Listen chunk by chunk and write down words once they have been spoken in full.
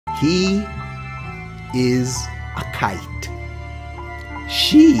He is a kite.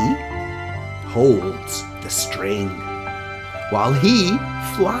 She holds the string, while he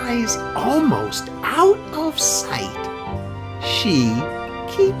flies almost out of sight. She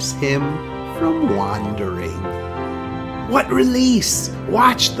keeps him from wandering. What release!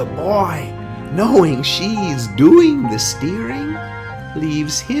 Watch the boy, knowing she's doing the steering,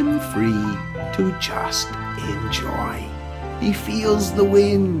 leaves him free to just enjoy. He feels the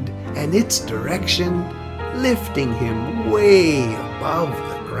wind and its direction, lifting him way above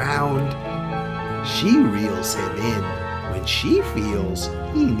the ground. She reels him in when she feels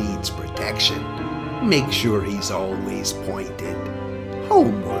he needs protection. Make sure he's always pointed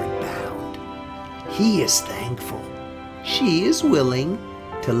homeward bound. He is thankful. She is willing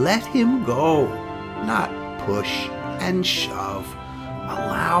to let him go, not push and shove.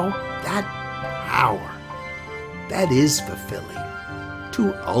 Allow that power that is fulfilling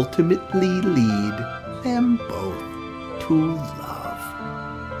to ultimately lead them both to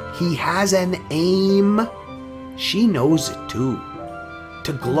love. He has an aim, she knows it too,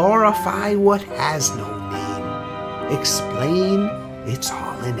 to glorify what has no name. Explain it's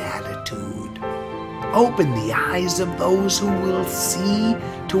all an attitude. Open the eyes of those who will see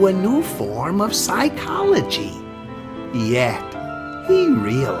to a new form of psychology. Yet he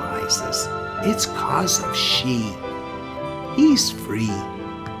realizes it's 'cause of she. He's free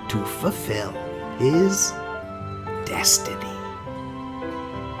to fulfill his destiny.